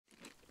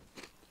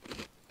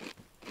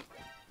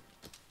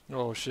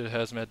Oh shit,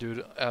 hazmat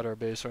dude at our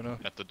base right now.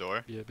 At the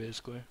door? Yeah,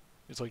 basically.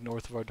 He's like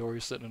north of our door.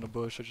 He's sitting in a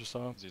bush. I just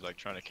saw him. Is he like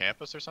trying to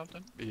camp us or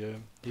something? Yeah,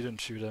 he didn't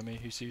shoot at me.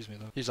 He sees me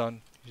though. He's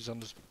on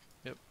this.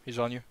 Yep, he's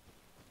on you.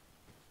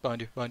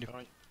 Behind you, behind you.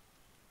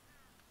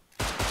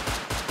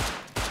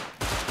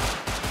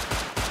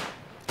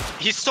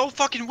 He's so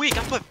fucking weak.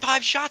 I put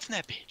 5 shots in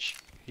that bitch.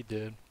 He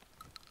did.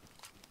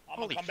 I'm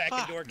gonna come back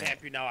and door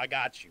camp you now. I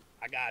got you.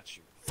 I got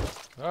you.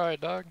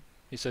 Alright, dog.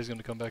 He says he's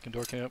gonna come back and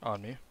door camp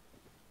on me.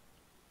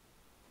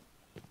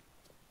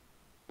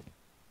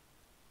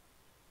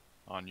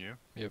 On you?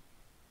 Yep.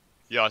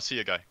 Yeah, I see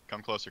a guy.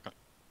 Come closer.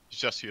 He's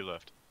just to your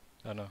left.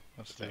 I know.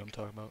 That's what I'm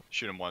talking about.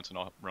 Shoot him once and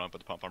I'll run up at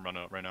the pump. I'm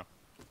running up right now.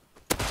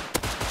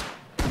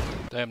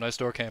 Damn, nice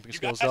door camping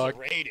skills, you guys dog.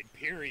 Are raided,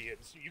 period.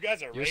 You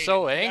guys are You're raided.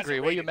 so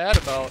angry. What are you mad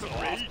about?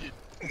 Raided.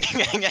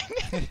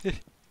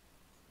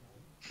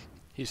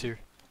 He's here.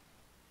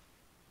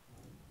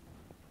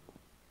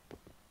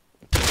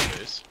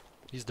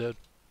 He's dead.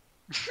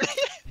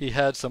 He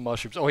had some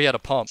mushrooms. Oh, he had a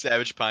pump.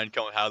 Savage Pine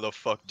Cone, how the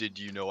fuck did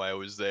you know I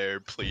was there?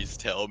 Please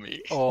tell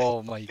me.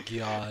 Oh my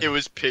god. It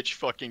was pitch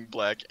fucking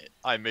black.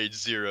 I made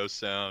 0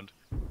 sound.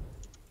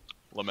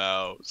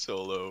 Lamau,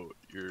 solo,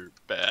 you're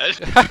bad.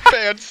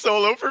 Fan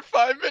solo for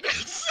 5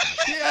 minutes.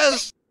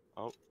 Yes!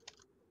 Oh.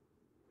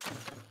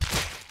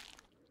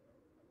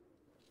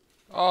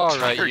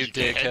 Alright, you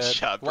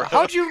dickhead.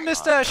 How'd you miss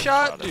that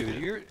shot,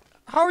 dude?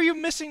 How are you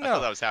missing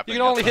now? You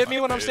can only hit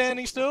me when I'm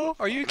standing still?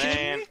 Are you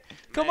kidding me?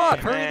 Come on,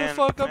 hurry the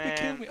fuck up and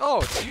kill me.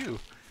 Oh, it's you.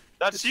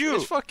 That's you.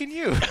 It's fucking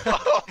you.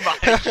 Oh my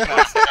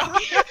god.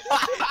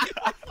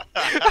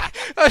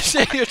 I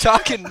say you're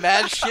talking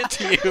mad shit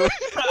to you.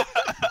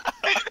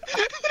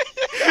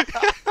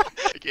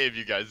 I gave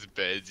you guys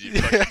beds,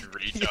 you fucking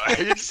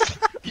retards.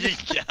 You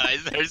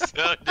guys are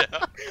so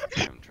dumb.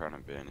 I'm trying to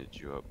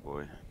bandage you up,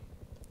 boy.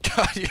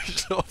 God, you're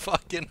so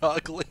fucking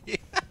ugly.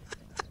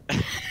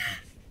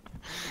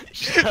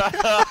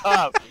 Shut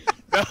up!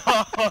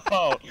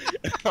 No!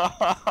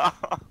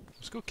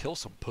 Let's go kill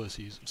some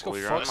pussies. Let's go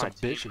Well, fuck some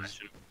bitches. I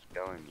should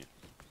have going you.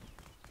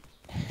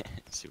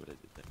 See what I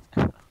did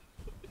there?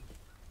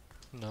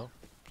 No,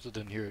 because I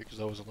didn't hear it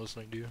because I wasn't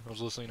listening to you. I was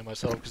listening to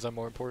myself because I'm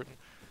more important.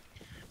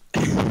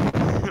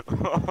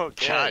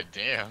 Okay. God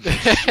damn.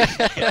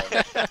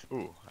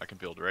 Ooh, I can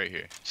build right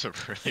here. It's a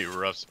really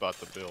rough spot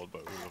to build,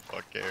 but who the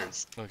fuck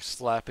cares? I'm like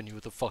slapping you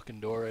with the fucking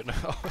door right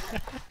now.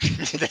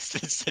 This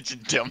is such a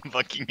dumb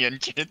fucking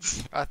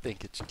entrance. I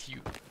think it's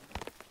cute.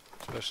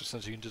 Especially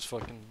since you can just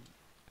fucking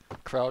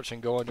crouch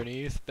and go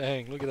underneath.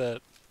 Bang, look at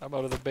that. I'm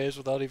out of the base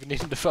without even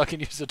needing to fucking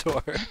use the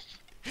door.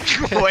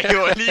 Wait,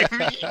 what do you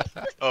mean?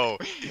 Oh,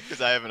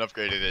 because I haven't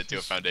upgraded it to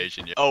a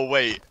foundation yet. Oh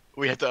wait,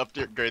 we have to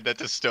upgrade that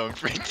to stone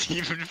for it to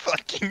even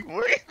fucking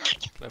work.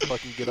 Can I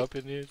fucking get up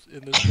in this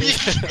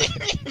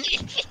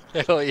base?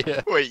 Hell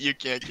yeah. Wait, you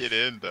can't get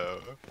in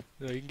though.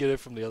 No, you can get it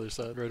from the other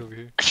side, right over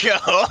here. Yo!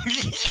 I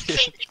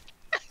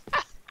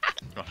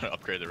want to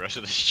upgrade the rest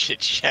of the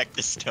shit shack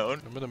to stone.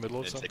 I'm in the middle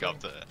of and something. take off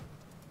the...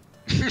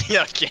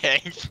 Yeah,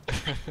 okay.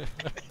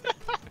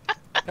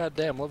 God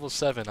damn, level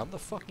 7. I'm the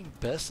fucking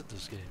best at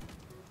this game.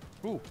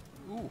 Ooh,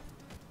 ooh.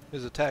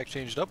 His attack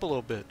changed up a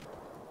little bit.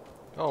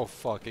 Oh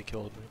fuck, it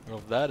killed me.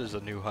 Well, that is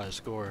a new high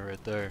score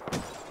right there.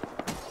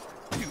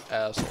 You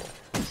asshole.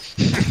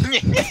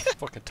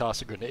 Fucking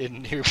toss a grenade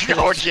in here.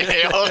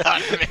 Okay, hold on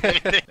a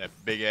minute. That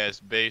big ass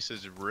base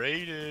is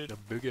raided. A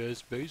big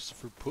ass base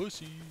for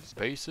pussies.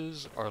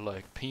 Bases are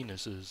like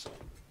penises.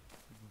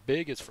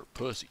 Big is for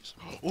pussies.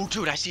 Oh,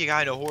 dude, I see a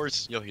guy on a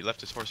horse. Yo, he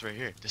left his horse right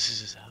here. This is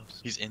his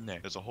house. He's in there.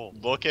 There's a hole.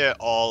 Look at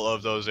all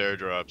of those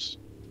airdrops.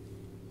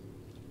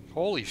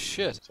 Holy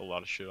shit. There's a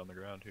lot of shit on the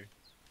ground here.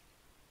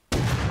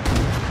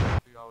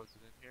 You all was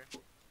in here?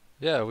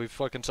 Yeah, we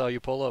fucking saw you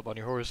pull up on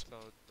your horse. So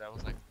that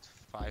was like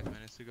 5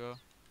 minutes ago.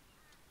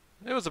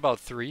 It was about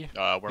 3.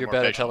 We're You're more bad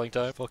at patient. telling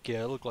time. Fuck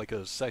yeah, I look like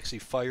a sexy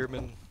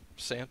fireman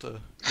Santa.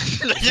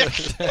 Should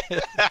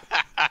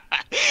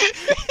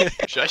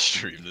I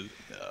stream this?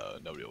 No,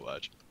 nobody will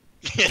watch.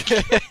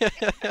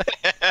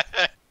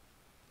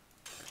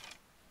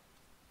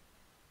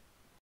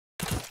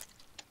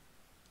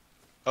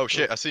 Oh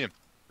shit, I see him.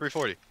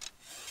 340.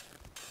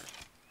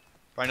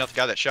 Probably not the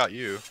guy that shot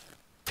you.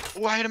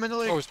 Oh, I hit him in the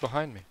leg. Oh, he's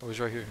behind me. Oh, he's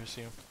right here. I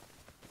see him.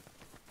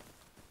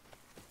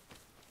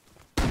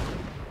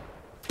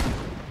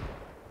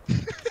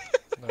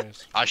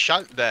 Nice. I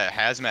shot the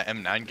hazmat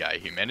M9 guy.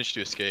 He managed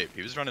to escape.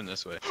 He was running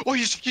this way. Oh,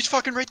 he's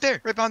fucking right there,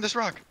 right behind this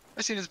rock.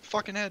 I seen his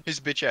fucking head. His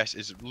bitch ass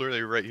is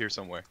literally right here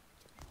somewhere.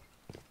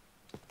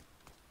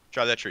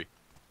 Try that tree.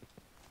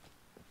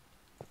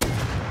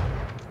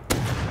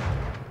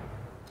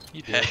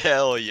 He did.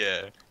 Hell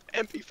yeah.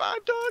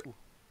 MP5 dog. Ooh.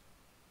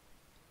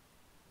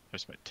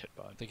 There's my tit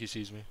bod. I think he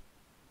sees me.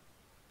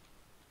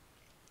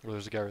 Oh,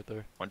 there's a guy right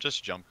there. One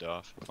just jumped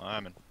off.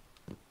 Climbing.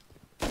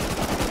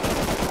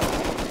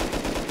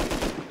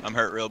 I'm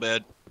hurt real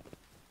bad.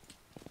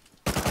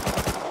 He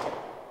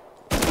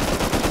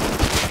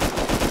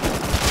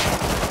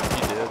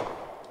did.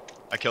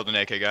 I killed an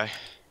AK guy.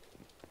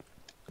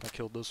 I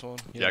killed this one.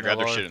 Yeah, grab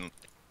their shit and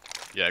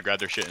grab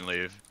their shit and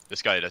leave.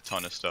 This guy had a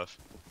ton of stuff.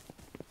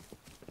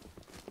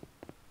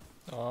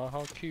 Aw,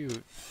 how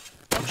cute.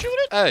 Don't shoot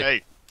it!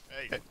 Hey!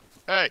 Hey! Hey!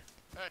 Hey!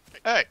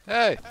 Hey!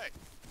 Hey!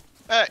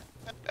 Hey!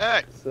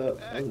 Hey! What's up?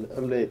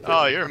 I'm Nate.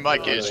 Oh, your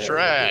mic is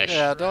trash.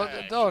 Yeah,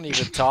 don't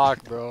even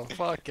talk, bro.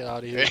 Fuck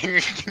out of here.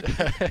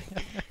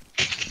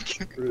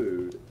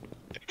 Rude.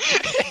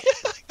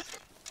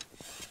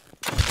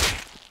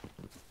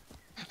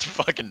 It's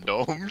fucking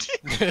domed.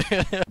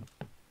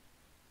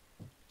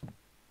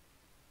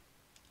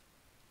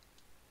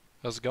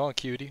 How's it going,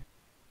 cutie?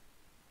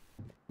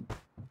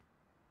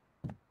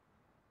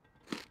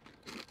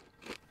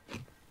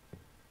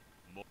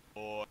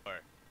 More.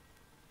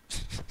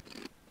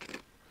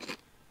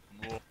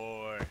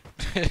 More.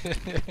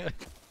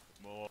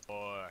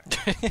 More.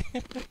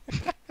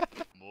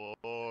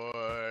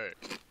 More.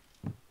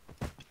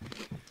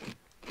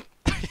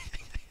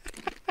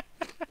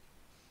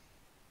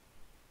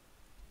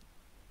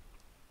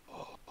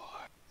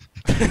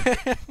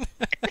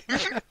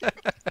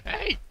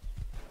 Hey!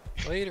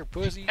 Later,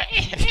 pussy.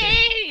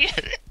 Hey!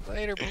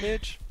 Later,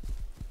 bitch.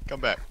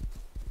 Come back.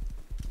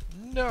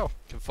 No.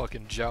 Can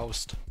fucking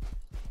joust.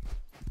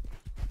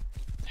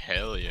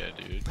 Hell yeah,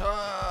 dude.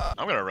 Ah.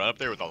 I'm gonna run up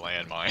there with a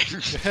landmine.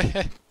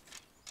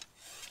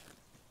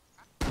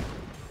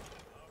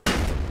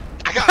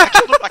 I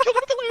killed him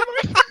with the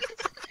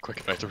landmine!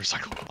 Quick, I have to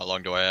recycle. How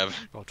long do I have?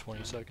 About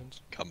 20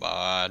 seconds. Come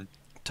on.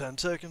 10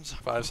 seconds.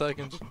 5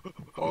 seconds.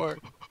 4,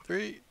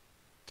 3,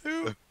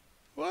 2,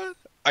 1.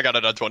 I got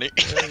it on 20.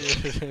 Hell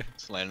yeah.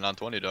 It's landing on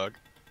 20, dog.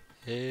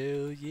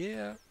 Hell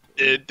yeah.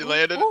 It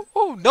landed. Oh,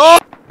 oh, no!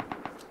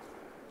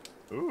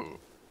 Ooh.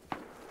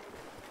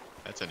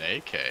 That's an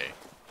AK.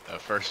 The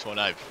first one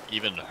I've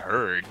even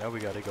heard. Now we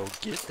gotta go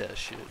get that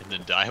shit. And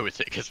then die with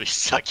it because we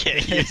suck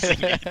at using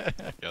it.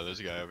 Yo, there's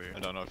a guy over here. I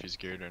don't know if he's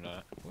geared or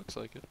not. Looks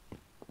like it.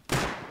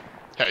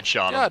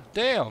 Headshot him. God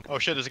damn. Oh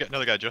shit, there's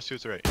another guy just to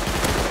his right. Hit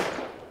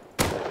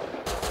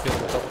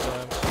him a couple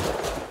times.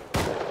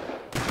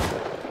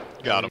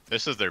 Got him.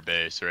 This is their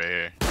base right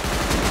here.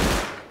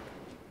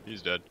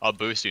 He's dead. I'll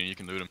boost you and you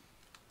can loot him.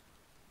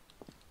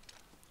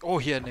 Oh,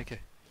 he had an AK.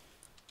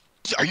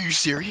 Are you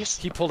serious?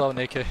 He pulled out an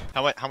AK.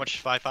 How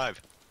much 5.5?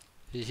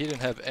 He didn't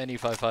have any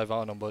 5.5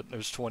 on him, but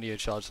there's 28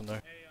 shots in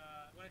there. Hey,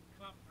 wanna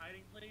come out from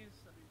hiding, please?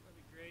 That'd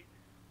be great.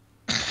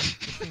 Yeah,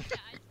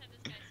 I just have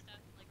this guy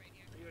stuck, like, right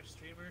here. Are you a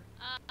streamer?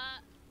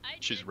 I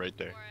She's did right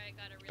there. before I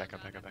got a real Back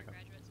up, job back up, after back up.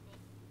 graduate school.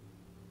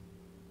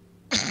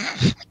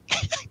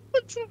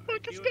 What the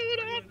fuck is going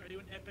on? Are you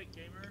an epic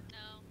gamer?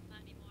 No,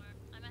 not anymore.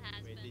 I'm a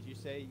has-been. Wait, did you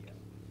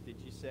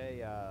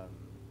say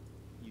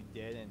you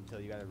did until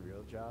you got a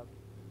real job?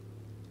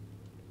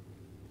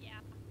 Yeah.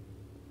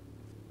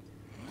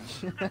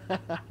 No, You want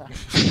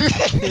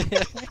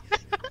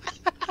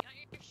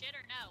your shit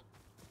or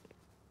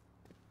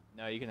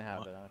no? you can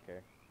have it, I don't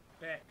care.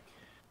 Bet.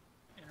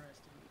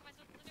 Interesting. What am I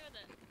supposed to do with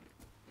it?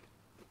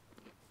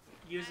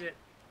 Use it.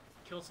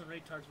 Kill some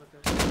retards with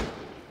it.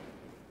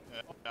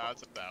 No,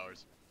 it's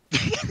ours.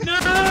 No!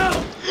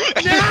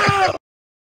 No!